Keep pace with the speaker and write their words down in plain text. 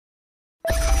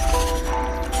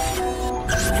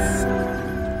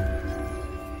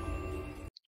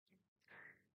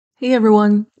Hey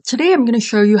everyone, today I'm going to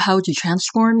show you how to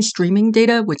transform streaming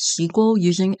data with SQL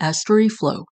using Estuary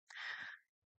Flow.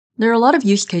 There are a lot of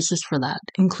use cases for that,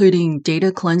 including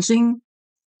data cleansing,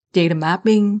 data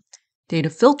mapping, data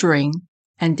filtering,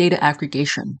 and data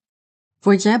aggregation.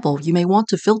 For example, you may want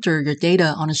to filter your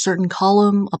data on a certain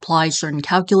column, apply certain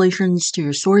calculations to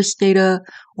your source data,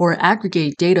 or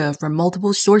aggregate data from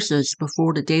multiple sources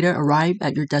before the data arrive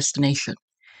at your destination.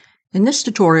 In this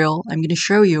tutorial, I'm going to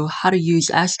show you how to use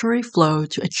Estuary Flow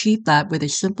to achieve that with a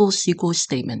simple SQL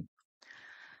statement.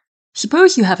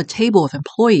 Suppose you have a table of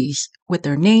employees with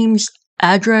their names,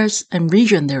 address, and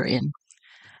region they're in,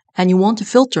 and you want to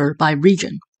filter by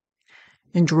region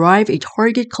and derive a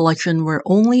target collection where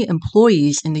only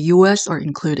employees in the US are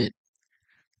included.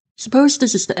 Suppose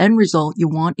this is the end result you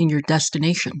want in your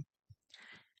destination.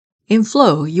 In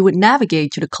Flow, you would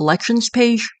navigate to the Collections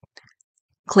page,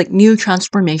 click New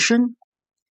Transformation.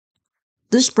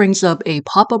 This brings up a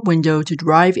pop-up window to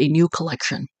derive a new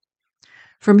collection.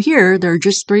 From here, there are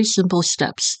just 3 simple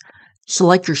steps.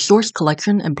 Select your source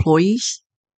collection employees,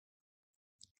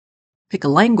 pick a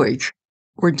language,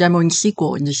 we're demoing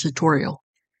SQL in this tutorial,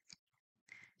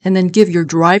 and then give your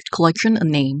derived collection a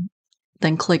name,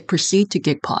 then click Proceed to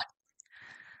GitPod.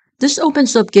 This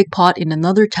opens up GitPod in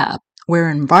another tab where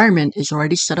an environment is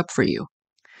already set up for you.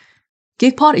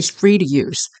 GitPod is free to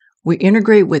use. We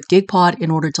integrate with GitPod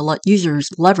in order to let users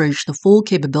leverage the full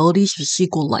capabilities of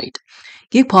SQLite.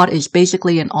 GitPod is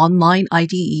basically an online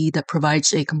IDE that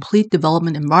provides a complete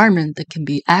development environment that can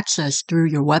be accessed through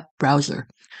your web browser,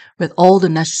 with all the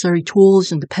necessary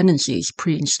tools and dependencies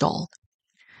pre-installed.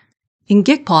 In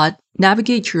GitPod,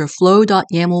 navigate to your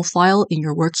flow.yaml file in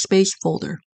your workspace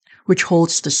folder, which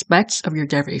holds the specs of your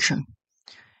derivation.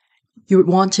 You would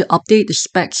want to update the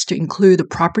specs to include the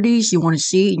properties you want to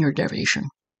see in your derivation.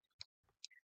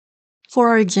 For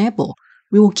our example,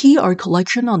 we will key our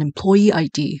collection on employee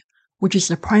ID, which is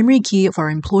the primary key of our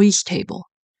employees table.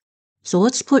 So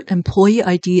let's put employee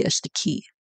ID as the key.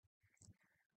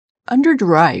 Under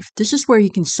Derive, this is where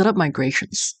you can set up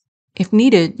migrations. If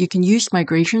needed, you can use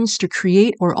migrations to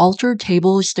create or alter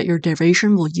tables that your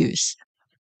derivation will use.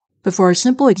 But for our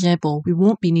simple example, we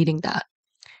won't be needing that.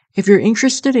 If you're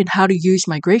interested in how to use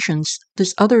migrations,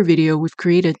 this other video we've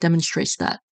created demonstrates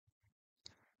that.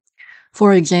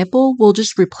 For example, we'll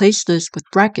just replace this with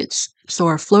brackets, so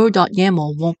our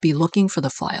flow.yaml won't be looking for the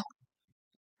file.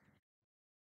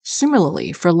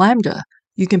 Similarly, for Lambda,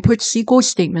 you can put SQL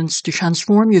statements to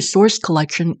transform your source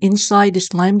collection inside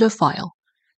this Lambda file.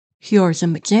 Here are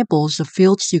some examples of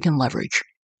fields you can leverage.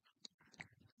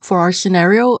 For our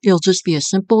scenario, it'll just be a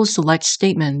simple select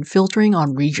statement filtering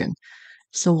on region,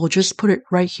 so we'll just put it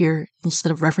right here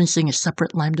instead of referencing a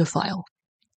separate Lambda file.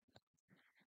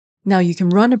 Now you can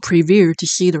run a preview to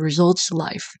see the results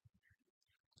live.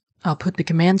 I'll put the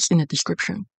commands in the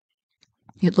description.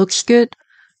 It looks good,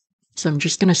 so I'm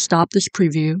just going to stop this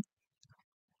preview.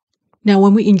 Now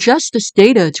when we ingest this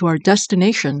data to our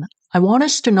destination, I want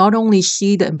us to not only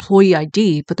see the employee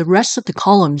ID, but the rest of the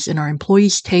columns in our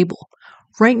employees table.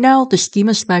 Right now, the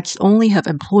schema specs only have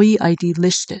employee ID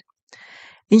listed.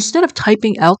 Instead of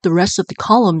typing out the rest of the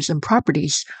columns and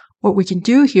properties, what we can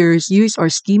do here is use our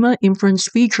Schema Inference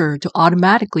feature to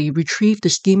automatically retrieve the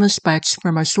schema specs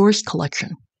from our source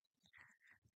collection.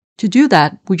 To do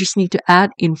that, we just need to add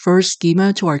infer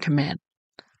schema to our command.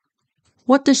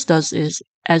 What this does is,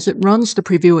 as it runs the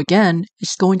preview again,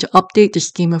 it's going to update the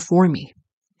schema for me.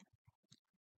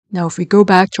 Now if we go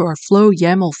back to our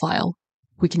flow.yaml file,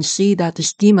 we can see that the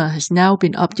schema has now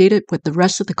been updated with the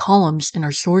rest of the columns in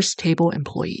our source table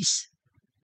employees.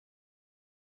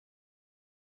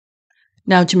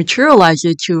 Now to materialize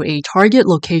it to a target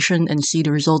location and see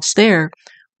the results there,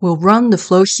 we'll run the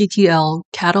flowctl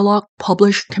catalog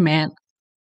publish command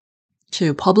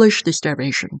to publish this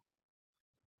derivation.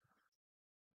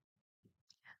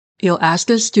 It'll ask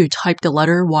us to type the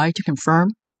letter Y to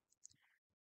confirm.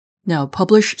 Now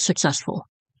publish successful.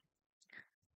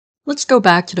 Let's go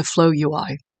back to the Flow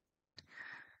UI.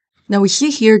 Now we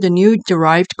see here the new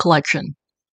derived collection.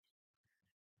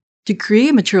 To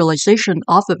create materialization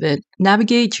off of it,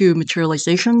 navigate to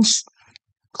Materializations,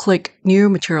 click New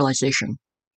Materialization.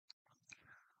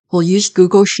 We'll use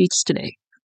Google Sheets today,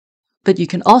 but you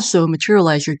can also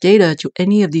materialize your data to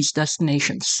any of these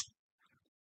destinations.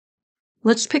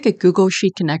 Let's pick a Google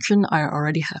Sheet connection I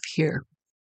already have here.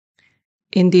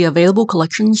 In the Available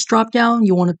Collections dropdown,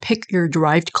 you want to pick your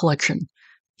derived collection,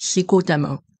 SQL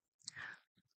Demo.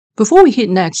 Before we hit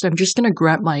Next, I'm just going to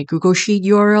grab my Google Sheet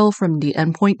URL from the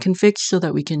endpoint config so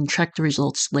that we can check the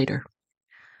results later.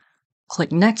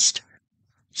 Click Next,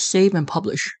 save and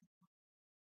publish.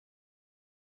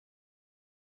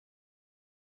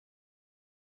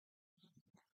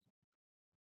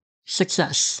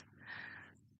 Success.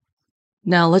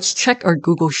 Now let's check our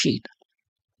Google Sheet.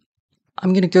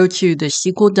 I'm going to go to the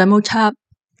SQL Demo tab.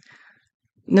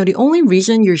 Now, the only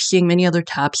reason you're seeing many other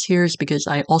tabs here is because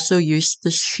I also used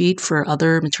this sheet for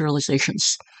other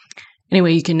materializations.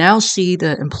 Anyway, you can now see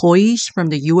the employees from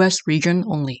the US region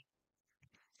only.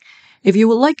 If you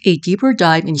would like a deeper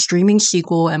dive in Streaming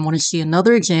SQL and want to see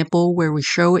another example where we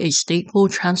show a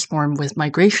stateful transform with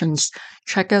migrations,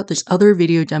 check out this other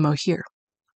video demo here.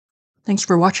 Thanks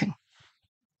for watching.